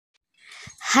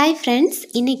Hi friends,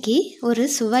 இன்றைக்கி ஒரு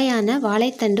சுவையான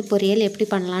வாழைத்தண்டு பொரியல் எப்படி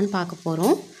பண்ணலான்னு பார்க்க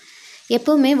போகிறோம்.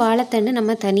 எப்போவுமே வாழைத்தண்டு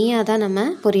நம்ம தனியாக தான் நம்ம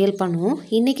பொரியல் பண்ணுவோம்.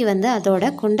 இன்றைக்கி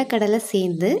அதோட கொண்டக்கடலை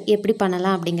சேர்ந்து எப்படி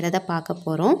பண்ணலாம் அப்படிங்கிறத பார்க்க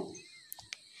போகிறோம்.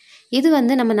 இது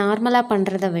நம்ம நார்மலாக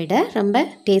பண்ணுறத விட ரொம்ப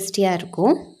டேஸ்டியாக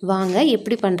இருக்கும். வாங்க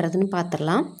எப்படி பண்ணுறதுன்னு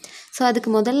பார்த்துடலாம். ஸோ அதுக்கு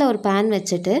முதல்ல ஒரு பேன்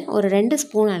வச்சுட்டு ஒரு 2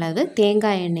 ஸ்பூன் அளவு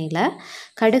தேங்காய் எண்ணெயில்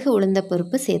கடுகு உளுந்த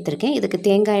பருப்பு சேர்த்துருக்கேன். இதுக்கு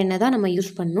தேங்காய் எண்ணெய் தான் நம்ம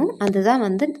யூஸ் பண்ணணும். அதுதான்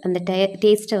அந்த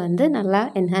டேஸ்ட்டை நல்லா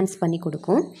என்ஹான்ஸ் பண்ணி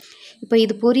கொடுக்கும். இப்போ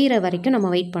இது பொரியிற வரைக்கும்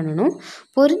நம்ம வெயிட் பண்ணணும்.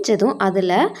 பொரிஞ்சதும்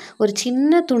அதில் ஒரு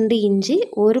சின்ன துண்டு இஞ்சி,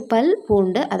 ஒரு பல்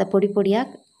பூண்டு அதை பொடி பொடியாக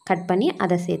கட் பண்ணி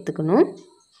அதை சேர்த்துக்கணும்.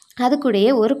 அது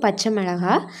கூடயே ஒரு பச்சை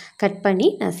மிளகாய் கட் பண்ணி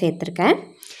நான் சேர்த்துருக்கேன்.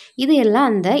 இது எல்லாம்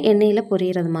அந்த எண்ணெயில்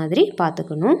பொரியிறது மாதிரி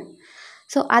பார்த்துக்கணும்.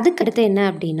 ஸோ அதுக்கடுத்து என்ன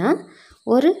அப்படின்னா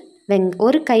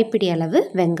ஒரு கைப்பிடி அளவு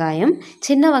வெங்காயம்.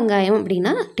 சின்ன வெங்காயம்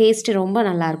அப்படின்னா டேஸ்ட்டு ரொம்ப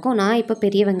நல்லாயிருக்கும். நான் இப்போ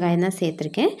பெரிய வெங்காயம் தான்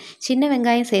சேர்த்துருக்கேன். சின்ன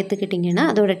வெங்காயம் சேர்த்துக்கிட்டிங்கன்னா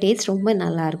அதோட டேஸ்ட் ரொம்ப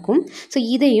நல்லாயிருக்கும். ஸோ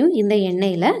இதையும் இந்த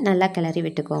எண்ணெயில் நல்லா கிளறி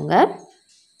விட்டுக்கோங்க.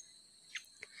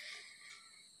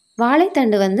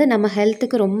 வாழைத்தண்டு நம்ம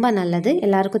ஹெல்த்துக்கு ரொம்ப நல்லது,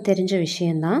 எல்லாருக்கும் தெரிஞ்ச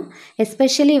விஷயந்தான்.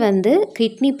 எஸ்பெஷலி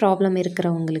கிட்னி ப்ராப்ளம்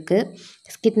இருக்கிறவங்களுக்கு,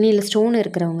 கிட்னியில் ஸ்டோன்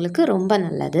இருக்கிறவங்களுக்கு ரொம்ப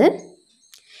நல்லது.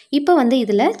 இப்போ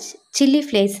இதில் சில்லி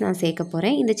ஃப்ளேக்ஸ் நான் சேர்க்க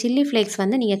போகிறேன். இந்த சில்லி ஃப்ளேக்ஸ்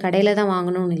நீங்கள் கடையில் தான்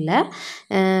வாங்கணும்னு இல்லை.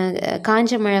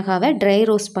 காஞ்ச மிளகாவை ட்ரை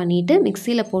ரோஸ்ட் பண்ணிவிட்டு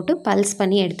மிக்சியில் போட்டு பல்ஸ்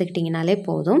பண்ணி எடுத்துக்கிட்டிங்கனாலே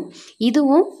போதும்.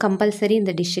 இதுவும் கம்பல்சரி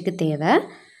இந்த டிஷ்ஷுக்கு தேவை.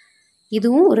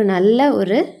 இதுவும் ஒரு நல்ல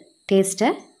ஒரு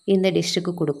டேஸ்ட்டை இந்த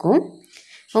டிஷ்ஷுக்கு கொடுக்கும்.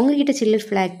 உங்கள்கிட்ட சில்லி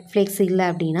ஃப்ளேக்ஸ் இல்லை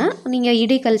அப்படின்னா நீங்கள்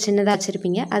இடிக்கல் சின்னதாக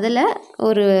வச்சுருப்பீங்க, அதில்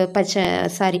ஒரு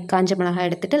காஞ்ச மிளகாய்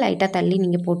எடுத்துகிட்டு லைட்டாக தள்ளி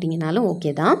நீங்கள் போட்டிங்கனாலும்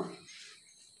ஓகே தான்.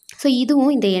 ஸோ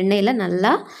இதுவும் இந்த எண்ணெயில்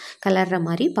நல்லா கலர்ற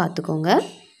மாதிரி பார்த்துக்கோங்க.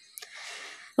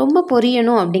 ரொம்ப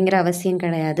பொரியணும் அப்படிங்கிற அவசியம்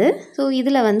கிடையாது. ஸோ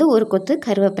இதில் ஒரு கொத்து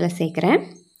கருவேப்பிலை சேர்க்குறேன்.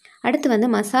 அடுத்து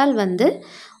மசால்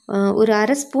ஒரு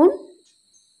அரை ஸ்பூன்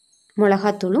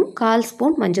மிளகாத்தூளும் 1/4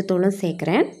 ஸ்பூன் மஞ்சத்தூளும்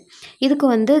சேர்க்குறேன். இதுக்கு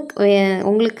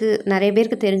உங்களுக்கு நிறைய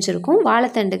பேருக்கு தெரிஞ்சிருக்கும்,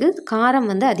 வாழைத்தண்டுக்கு காரம்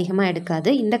அதிகமாக எடுக்காது.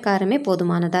 இந்த காரமே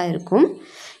போதுமானதாக இருக்கும்.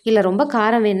 இல்லை ரொம்ப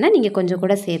காரம் வேணுன்னா நீங்கள் கொஞ்சம்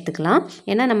கூட சேர்த்துக்கலாம்.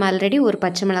 ஏன்னா நம்ம ஆல்ரெடி ஒரு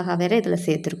பச்சை மிளகாய் வேறு இதில்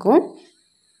சேர்த்துருக்கோம்.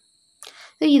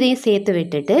 இதையும் சேர்த்து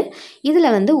விட்டுட்டு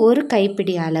இதில் ஒரு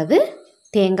கைப்பிடி அளவு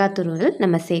தேங்காய் துருவல்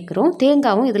நம்ம சேர்க்குறோம்.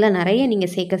 தேங்காயும் இதில் நிறைய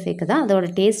நீங்கள் சேர்க்க தான் அதோட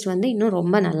டேஸ்ட் இன்னும்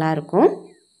ரொம்ப நல்லாயிருக்கும்.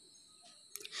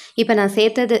 இப்போ நான்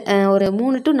சேர்த்தது ஒரு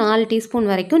 3 to 4 டீஸ்பூன்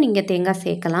வரைக்கும் நீங்கள் தேங்காய்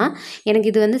சேர்க்கலாம். எனக்கு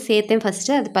இது சேர்த்தேன்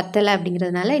ஃபஸ்ட்டு, அது பத்தலை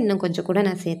அப்படிங்கிறதுனால இன்னும் கொஞ்சம் கூட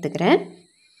நான் சேர்த்துக்கிறேன்.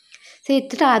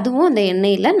 சேர்த்துட்டு அதுவும் அந்த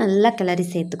எண்ணெயில் நல்லா கிளறி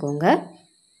சேர்த்துக்கோங்க.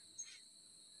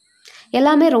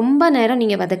 எல்லாமே ரொம்ப நேரம்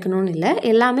நீங்கள் வதக்கணும்னு இல்லை,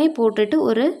 எல்லாமே போட்டுட்டு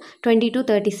ஒரு 20 to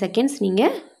 30 செகண்ட்ஸ்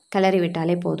நீங்கள் கிளறி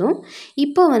விட்டாலே போதும்.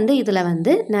 இப்போ இதில்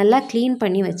நல்லா க்ளீன்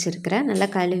பண்ணி வச்சுருக்கிறேன், நல்லா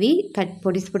கழுவி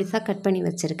பொடிசாக கட் பண்ணி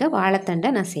வச்சுருக்க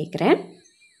வாழைத்தண்டை நான் சேர்க்குறேன்.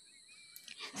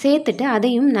 சேர்த்துட்டு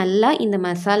அதையும் நல்லா இந்த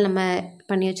மசால் நம்ம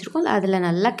பண்ணி வச்சுருக்கோம் அதில்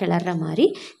நல்லா கிளற மாதிரி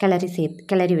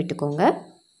கிளறி விட்டுக்கோங்க.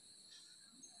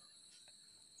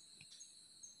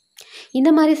 இந்த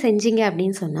மாதிரி செஞ்சீங்க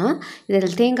அப்படின்னு சொன்னால்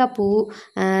இதில் தேங்காய் பூ,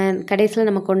 கடைசியில்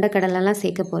நம்ம கொண்டக்கடலைலாம்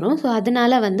சேர்க்க போகிறோம். ஸோ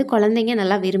அதனால் குழந்தைங்க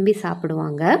நல்லா விரும்பி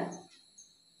சாப்பிடுவாங்க.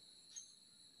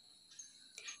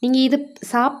 நீங்கள் இது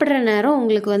சாப்பிட்ற நேரம்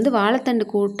உங்களுக்கு வாழைத்தண்டு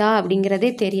கூட்டா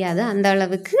அப்படிங்கிறதே தெரியாது, அந்த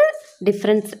அளவுக்கு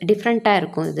டிஃப்ரெண்ட்டாக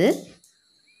இருக்கும் இது.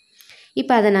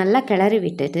 இப்போ அதை நல்லா கிளறி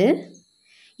விட்டுட்டு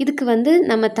இதுக்கு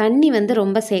நம்ம தண்ணி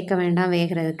ரொம்ப சேர்க்க வேண்டாம்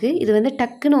வேகிறதுக்கு. இது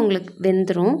டக்குன்னு உங்களுக்கு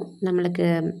வெந்துடும். நம்மளுக்கு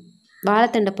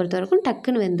வாழைத்தண்டை பொறுத்த வரைக்கும்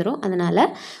டக்குன்னு வெந்துடும். அதனால்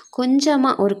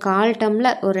கொஞ்சமாக ஒரு 1/4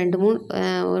 டம்ளர்,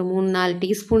 ஒரு 3-4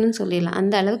 டீஸ்பூன்னு சொல்லிடலாம்,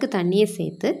 அந்த அளவுக்கு தண்ணியை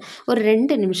சேர்த்து ஒரு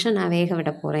 2 நிமிஷம் நான் வேக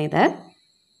விட போகிறேன். இதை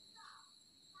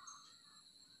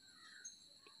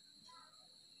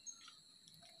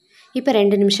இப்போ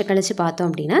 2 நிமிஷம் கழித்து பார்த்தோம்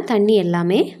அப்படின்னா தண்ணி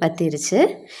எல்லாமே வற்றிருச்சு.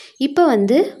 இப்போ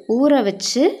ஊற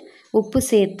வச்சு உப்பு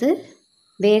சேர்த்து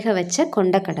வேக வச்ச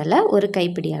கொண்டக்கடலை ஒரு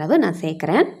கைப்பிடி அளவு நான்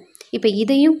சேர்க்குறேன். இப்போ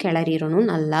இதையும்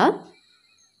கிளறிடணும் நல்லா.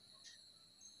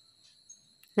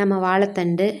 நம்ம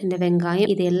வாழைத்தண்டு, இந்த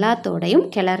வெங்காயம் இது எல்லாத்தோடையும்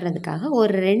கிளறதுக்காக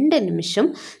ஒரு 2 நிமிஷம்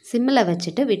சிம்மில்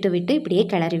வச்சுட்டு விட்டு இப்படியே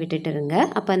கிளறி விட்டுட்டுருங்க.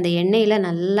 அப்போ அந்த எண்ணெயில்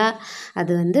நல்லா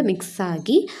அது மிக்ஸ்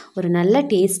ஆகி ஒரு நல்ல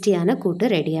டேஸ்டியான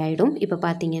கூட்டு ரெடி ஆகிடும். இப்போ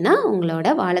பார்த்தீங்கன்னா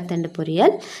உங்களோட வாழைத்தண்டு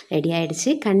பொரியல் ரெடி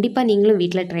ஆகிடுச்சு. கண்டிப்பாக நீங்களும்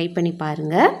வீட்டில் ட்ரை பண்ணி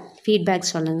பாருங்கள்,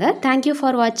 ஃபீட்பேக் சொல்லுங்கள். தேங்க்யூ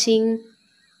ஃபார் வாட்சிங்.